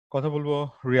কথা বলবো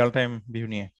real time view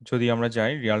নিয়ে। যদি আমরা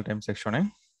যাই রিয়েল টাইম সেকশনে,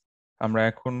 আমরা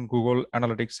এখন গুগল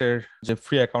অ্যানালিটিক্স এর যে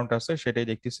ফ্রি অ্যাকাউন্ট আছে সেটাই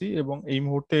দেখতেছি, এবং এই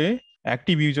মুহূর্তে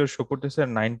অ্যাক্টিভ ইউজার শো করতেছে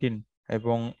 19,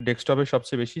 এবং ডেস্কটপে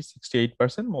সবচেয়ে বেশি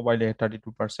 68%, মোবাইলে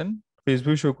 32%। পেজ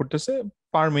ভিউ শো করতেছে,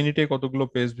 পার মিনিটে কতগুলো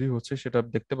পেজ ভিউ হচ্ছে সেটা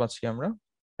দেখতে পাচ্ছি আমরা,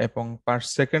 এবং পার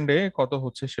সেকেন্ডে কত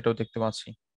হচ্ছে সেটাও দেখতে পাচ্ছি।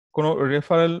 কোনো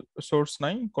রেফারেল সোর্স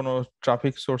নাই, কোনো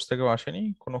ট্রাফিক সোর্স থেকেও আসেনি,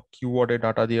 কোনো কিওয়ার্ডে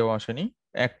ডাটা দিয়েও আসেনি।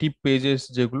 অ্যাক্টিভ পেজেস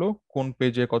যেগুলো, কোন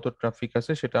পেজে কত ট্রাফিক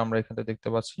আছে সেটা আমরা এখানে দেখতে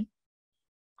পাচ্ছি।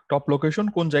 টপ লোকেশন,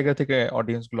 কোন জায়গা থেকে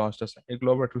অডিয়েন্স গুলো আসতেছে, এগুলো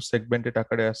আবার একটু সেগমেন্টেড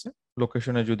আকারে আছে।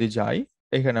 লোকেশনে যদি যাই,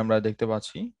 এখানে আমরা দেখতে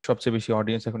পাচ্ছি সবচেয়ে বেশি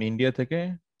অডিয়েন্স এখন ইন্ডিয়া থেকে,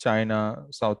 চায়না,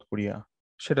 সাউথ কোরিয়া,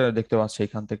 সেটা দেখতে পাচ্ছি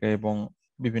এখান থেকে, এবং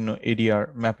বিভিন্ন এরিয়ার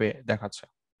ম্যাপে দেখাচ্ছে।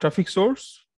 ট্রাফিক সোর্স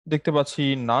দেখতে পাচ্ছি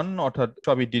নান, অর্থাৎ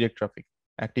সবই ডিরেক্ট ট্রাফিক।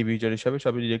 অ্যাক্টিভ ইউজার হিসাবে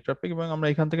সবই ডিরেক্ট ট্রাফিক, এবং আমরা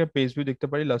এখান থেকে পেজ ভিউ দেখতে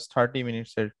পারি, লাস্ট 30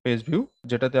 মিনিটস এর পেজ ভিউ,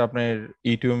 যেটাতে আপনার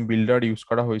ইউটিউব বিল্ডার ইউজ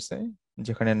করা হয়েছে,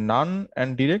 যেখানে নান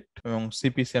অ্যান্ড ডিরেক্ট এবং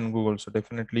CPC and Google. So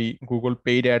definitely Google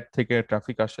paid add থেকে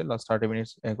ট্রাফিক আসে লাস্ট 30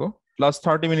 মিনিটস এগো। লাস্ট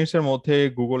 30 মিনিটস এর মধ্যে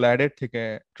গুগল অ্যাড এর থেকে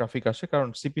ট্রাফিক আসে, কারণ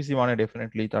সিপিসি মানে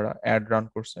ডেফিনেটলি তারা অ্যাড রান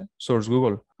করছে, সোর্স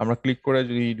গুগল। আমরা ক্লিক করে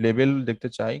যদি লেভেল দেখতে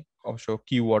চাই, অবশ্য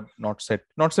কিওয়ার্ড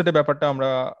নট সেটের ব্যাপারটা আমরা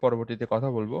পরবর্তীতে কথা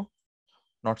বলবো।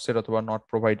 নট সেট অথবা নট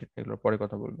প্রোভাইডেড, এগুলোর পরে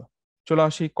কথা বলবো। চলে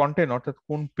আসি কন্টেন্ট, অর্থাৎ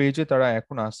কোন পেজে তারা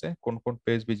এখন আছে, কোন কোন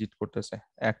পেজ ভিজিট করতেছে।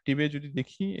 অ্যাক্টিভে যদি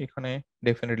দেখি, এখানে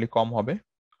ডেফিনেটলি কম হবে,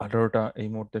 18টা এই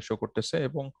মুহূর্তে শো করতেছে,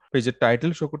 এবং পেজের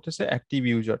টাইটেল শো করতেছে অ্যাক্টিভ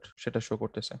ইউজার, সেটা শো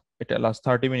করতেছে। এটা লাস্ট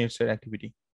 30 মিনিটস এর অ্যাক্টিভিটি।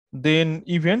 দেন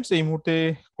ইভেন্টস, এই মুহূর্তে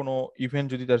কোনো ইভেন্ট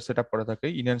যদি তার সেট আপ করা থাকে,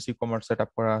 enhance e commerce set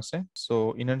up করা আছে, so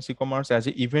enhance e commerce as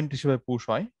a event হিসেবে পুশ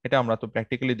হয়, এটা আমরা তো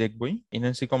প্র্যাকটিক্যালি দেখবোই।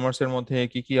 ইনহ্যান্স ই কমার্সের মধ্যে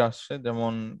কি কি আসছে,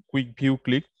 যেমন quick view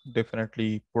click, definitely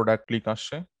product click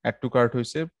আসছে, অ্যাড টু কার্ট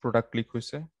হয়েছে, প্রোডাক্ট ক্লিক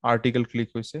হয়েছে, আর্টিকেল ক্লিক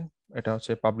হয়েছে, এটা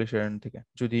হচ্ছে পাবলিশার এন্ড থেকে।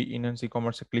 যদি ইনহ্যান্স ই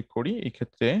কমার্সে ক্লিক করি, এই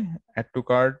ক্ষেত্রে অ্যাড টু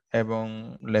কার্ট এবং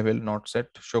লেভেল নট সেট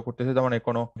শো করতেছে, তার মানে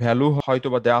কোনো ভ্যালু হয়তো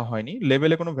বা দেওয়া হয়নি।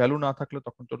 লেভেলে কোনো ভ্যালু না থাকলে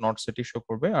তখন তো নট সেটই শো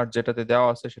করবে, আর যেটাতে দেওয়া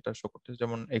আছে সেটা শো করতেছে।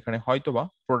 যেমন এখানে হয়তো বা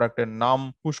প্রোডাক্টের নাম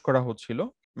পুশ করা হচ্ছিল,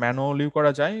 ম্যানুয়ালিও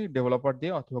করা যায় ডেভেলপার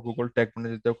দিয়ে, অথবা গুগল ট্যাগ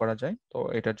ম্যানেজার দিয়েও করা যায়। তো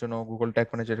এটার জন্য গুগল ট্যাগ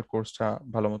ম্যানেজারের কোর্সটা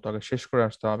ভালো মতো আগে শেষ করে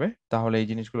আসতে হবে, তাহলে এই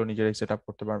জিনিসগুলো নিজেরাই সেট আপ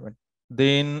করতে পারবেন।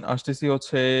 দেন আসতেছি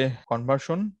হচ্ছে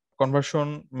কনভার্সন। কনভার্সন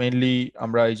মেইনলি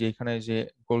আমরা এই যে এখানে যে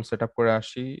গোল সেট আপ করে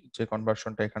আসি, যে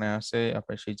কনভার্সনটা এখানে আছে,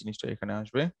 আপনার সেই জিনিসটা এখানে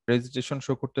আসবে। রেজিস্ট্রেশন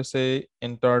শো করতেছে,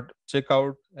 এন্টার্ড, চেক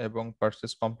আউট এবং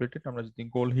পারচেস কমপ্লিটেড। আমরা যদি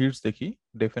গোল হিটস দেখি,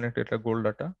 ডেফিনেটলি এটা গোল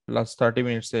ডাটা। লাস্ট 30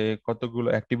 মিনিটসে কতগুলো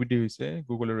অ্যাক্টিভিটি হয়েছে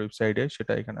গুগলের ওয়েবসাইটে,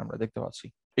 সেটা এখানে আমরা দেখতে পাচ্ছি।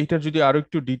 এইটার যদি আরো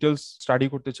একটু ডিটেলস স্টাডি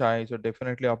করতে চাই, তো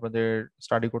ডেফিনেটলি আপনাদের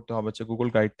স্টাডি করতে হবে হচ্ছে গুগল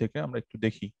গাইড থেকে। আমরা একটু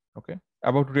দেখি। ওকে,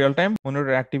 about real time,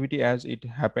 monitor activity as it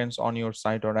happens on your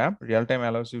site or app. Real time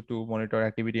allows you to monitor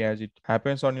activity as it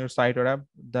happens on your site or app.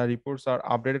 The reports are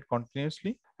updated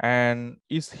continuously and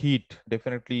is heat,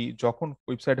 definitely যখন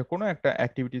ওয়েবসাইটে কোনো একটা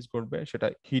activities করবে সেটা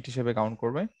hit হিসেবে count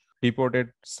করবে। Reported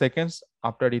seconds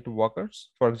after it occurs.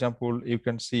 For example, you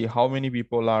can see how many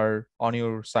people are on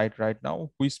your site right now,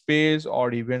 which page or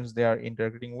events they are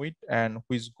interacting with, and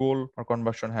which goal or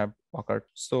conversion have occurred.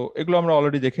 So এগুলো আমরা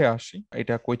already দেখে আসি,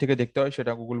 এটা কই থেকে দেখতে হয়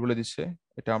সেটা গুগল বলে দিচ্ছে,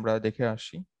 এটা আমরা দেখে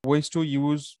আসি। Ways to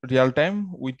use real time.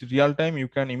 With real time, you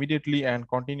can immediately and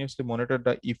continuously monitor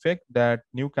the effect that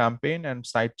new campaign and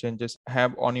site changes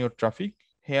have on your traffic.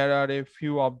 Here are a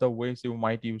few of the ways you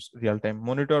might use real time.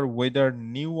 Monitor whether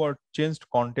new or changed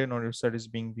content on your site is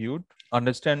being viewed.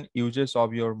 Understand uses of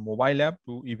your mobile app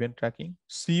to event tracking.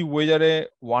 See whether a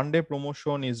one-day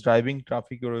promotion is driving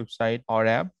traffic to your website or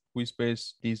app, which page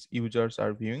these users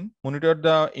are viewing. Monitor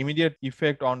the immediate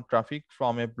effect on traffic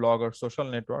from a blog or social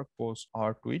network post or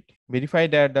tweet. Verify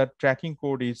that the tracking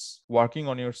code is working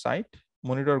on your site.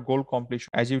 Monitor goal completion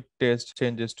as you test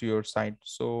changes to your site.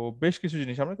 So বেশ কিছু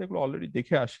জিনিস আমরা তো এগুলো already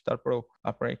দেখে আসি, তারপরেও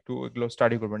আপনারা একটু এগুলো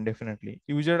স্টাডি করবেন definitely.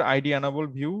 User ID enable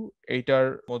view, এইটার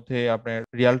মধ্যে আপনার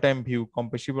রিয়েল টাইম ভিউ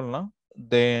কম্পেসিবল না।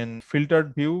 দেন filtered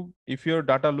view, if your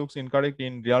data looks incorrect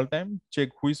in real time, check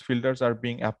which filters are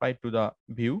being applied to the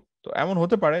view. তো এমন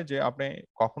হতে পারে যে আপনি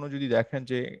কখনো যদি দেখেন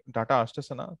যে ডাটা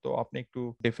আসতেছে না, তো আপনি একটু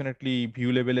ডেফিনেটলি ভিউ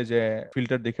লেভেলে যে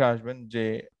ফিল্টার দেখে আসবেন যে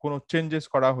কোনো চেঞ্জেস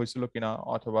করা হয়েছিল কিনা,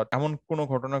 অথবা এমন কোনো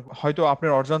ঘটনা হয়তো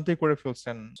আপনার অজান্তেই করে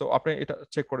ফেলছেন, তো আপনি এটা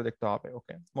চেক করে দেখতে হবে।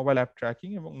 ওকে, মোবাইল অ্যাপ ট্র্যাকিং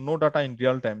এবং no data in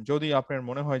real time. যদি আপনার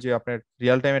মনে হয় যে আপনার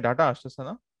রিয়েল টাইমে ডাটা আসতেছে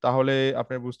না, তাহলে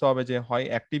আপনার বুঝতে হবে যে হয়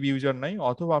অ্যাক্টিভ ইউজার নাই,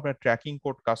 অথবা আপনার ট্র্যাকিং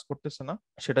কোড কাজ করতেছে না,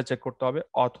 সেটা চেক করতে হবে।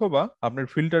 অথবা আপনার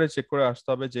ফিল্টারে চেক করে আসতে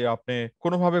হবে যে আপনি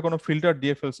কোনোভাবে কোনো ফিল্টার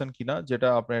দিয়ে ফেলছেন কিনা, যেটা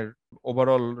আপনার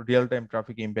overall real time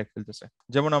traffic impact ফেলতেছে।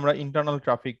 যেমন আমরা ইন্টারনাল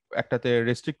ট্রাফিক একটাতে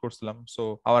রেস্ট্রিক্ট করছিলাম, সো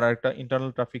আবার আরেকটা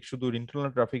ইন্টারনাল ট্রাফিক শুধু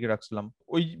ইন্টারনাল ট্রাফিকে রাখছিলাম,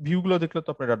 ওই ভিউগুলো দেখলে তো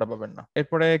আপনি ডাটা পাবেন না।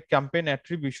 এরপরে campaign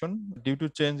attribution, due to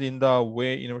change in the way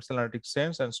universal analytics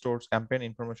sense and stores campaign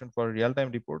information for real time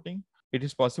reporting, it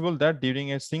is possible that during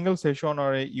a single session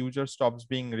or a user stops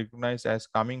being recognized as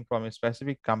coming from a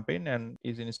specific campaign and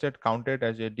is instead counted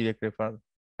as a direct referral.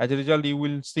 As a result, you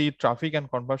will see traffic and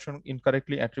conversion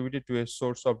incorrectly attributed to a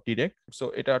source of direct. So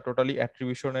এটা totally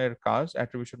attribution এর কাজ।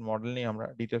 Attribution model নিয়ে আমরা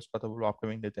details কথা বলবো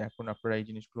upcoming ডেতে, এখন আপনারা এই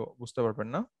জিনিসগুলো বুঝতে পারবেন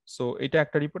না। সো এটা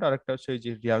একটা রিপোর্ট, আর একটা হচ্ছে এই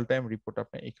যে রিয়েল টাইম রিপোর্ট,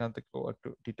 আপনি এখান থেকেও একটু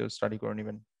ডিটেল স্টাডি করে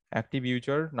নেবেন। Active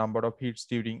user number of hits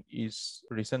during is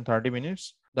recent 30 minutes,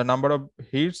 the number of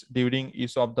hits during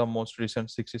is of the most recent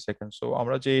 60 seconds. So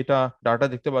আমরা যে এটা ডাটা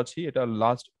দেখতে পাচ্ছি এটা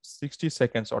লাস্ট 60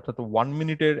 সেকেন্ডস অর্থাৎ 1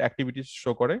 মিনিটের অ্যাক্টিভিটি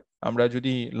শো করে। আমরা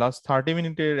যদি লাস্ট 30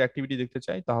 মিনিটের অ্যাক্টিভিটি দেখতে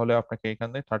চাই তাহলে আপনাকে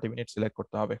এখানে 30 মিনিট সিলেক্ট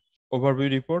করতে হবে। Overview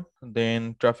report, then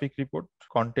traffic report,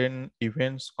 content,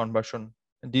 events, conversion.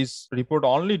 This report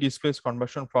only displace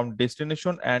conversion from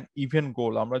destination and event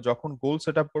গোল। আমরা যখন গোল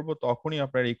সেট আপ করবো তখনই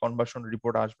আপনার এই কনভার্সন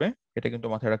রিপোর্ট আসবে, এটা কিন্তু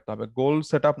মাথায় রাখতে হবে। গোল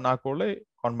সেট আপ না করলে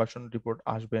কনভার্সন রিপোর্ট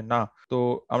আসবে না। তো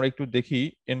আমরা একটু দেখি,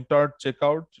 enter,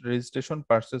 checkout, registration,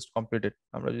 purchase completed.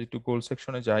 আমরা যদি একটু গোল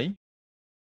সেকশনে যাই,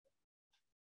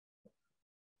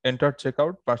 enter,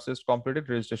 checkout, purchase completed,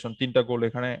 registration, তিনটা গোল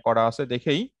এখানে করা আছে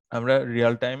দেখেই আমরা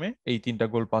রিয়েল টাইমে এই তিনটা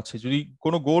গোল পাচ্ছি। যদি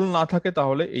কোনো গোল না থাকে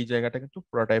তাহলে এই জায়গাটা কিন্তু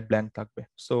পুরোটাই ব্ল্যাঙ্ক থাকবে।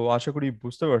 সো আশা করি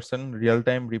বুঝতে পারছেন রিয়েল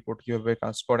টাইম রিপোর্ট কিভাবে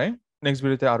কাজ করে। নেক্সট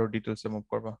ভিডিওতে আরো ডিটেলসে মুভ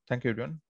করবো। Thank you everyone.